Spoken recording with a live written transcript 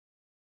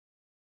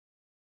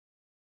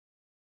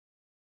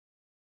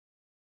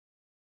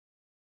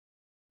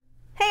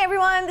Hey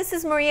everyone, this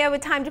is Maria with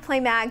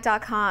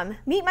TimeToPlayMag.com.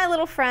 Meet my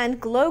little friend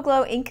Glo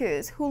Glo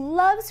Inkoos, who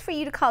loves for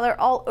you to color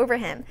all over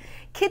him.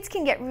 Kids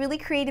can get really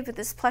creative with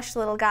this plush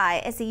little guy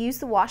as they use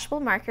the washable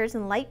markers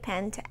and light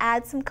pen to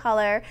add some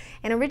color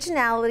and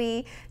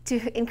originality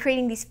in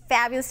creating these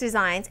fabulous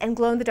designs and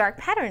glow-in-the-dark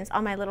patterns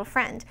on my little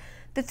friend.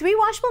 The 3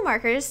 washable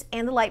markers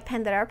and the light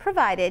pen that are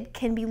provided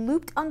can be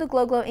looped on the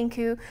Glo Glo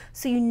Inkoo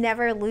so you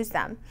never lose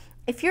them.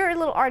 If your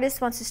little artist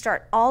wants to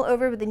start all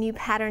over with a new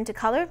pattern to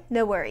color,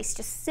 no worries.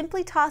 Just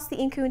simply toss the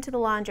Inkoo into the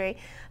laundry,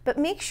 but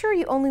make sure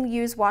you only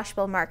use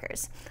washable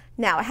markers.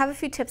 Now, I have a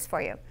few tips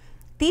for you.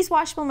 These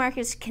washable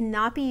markers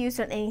cannot be used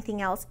on anything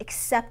else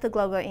except the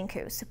Glo Glo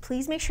Inkoo, so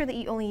please make sure that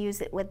you only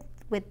use it with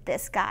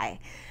this guy.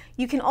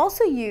 You can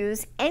also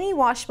use any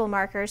washable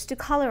markers to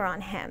color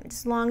on him,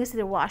 as long as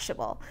they're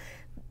washable.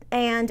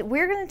 And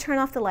we're going to turn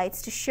off the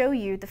lights to show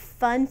you the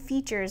fun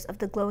features of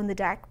the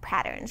glow-in-the-dark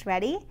patterns.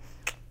 Ready?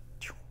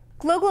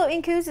 Glo Glo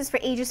Inkoos is for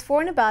ages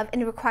 4 and above,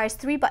 and it requires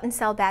 3 button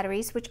cell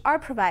batteries, which are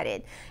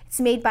provided. It's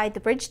made by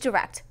The Bridge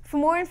Direct. For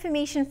more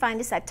information,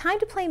 find us at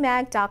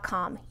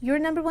TimeToPlayMag.com, your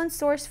 #1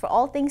 source for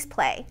all things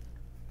play.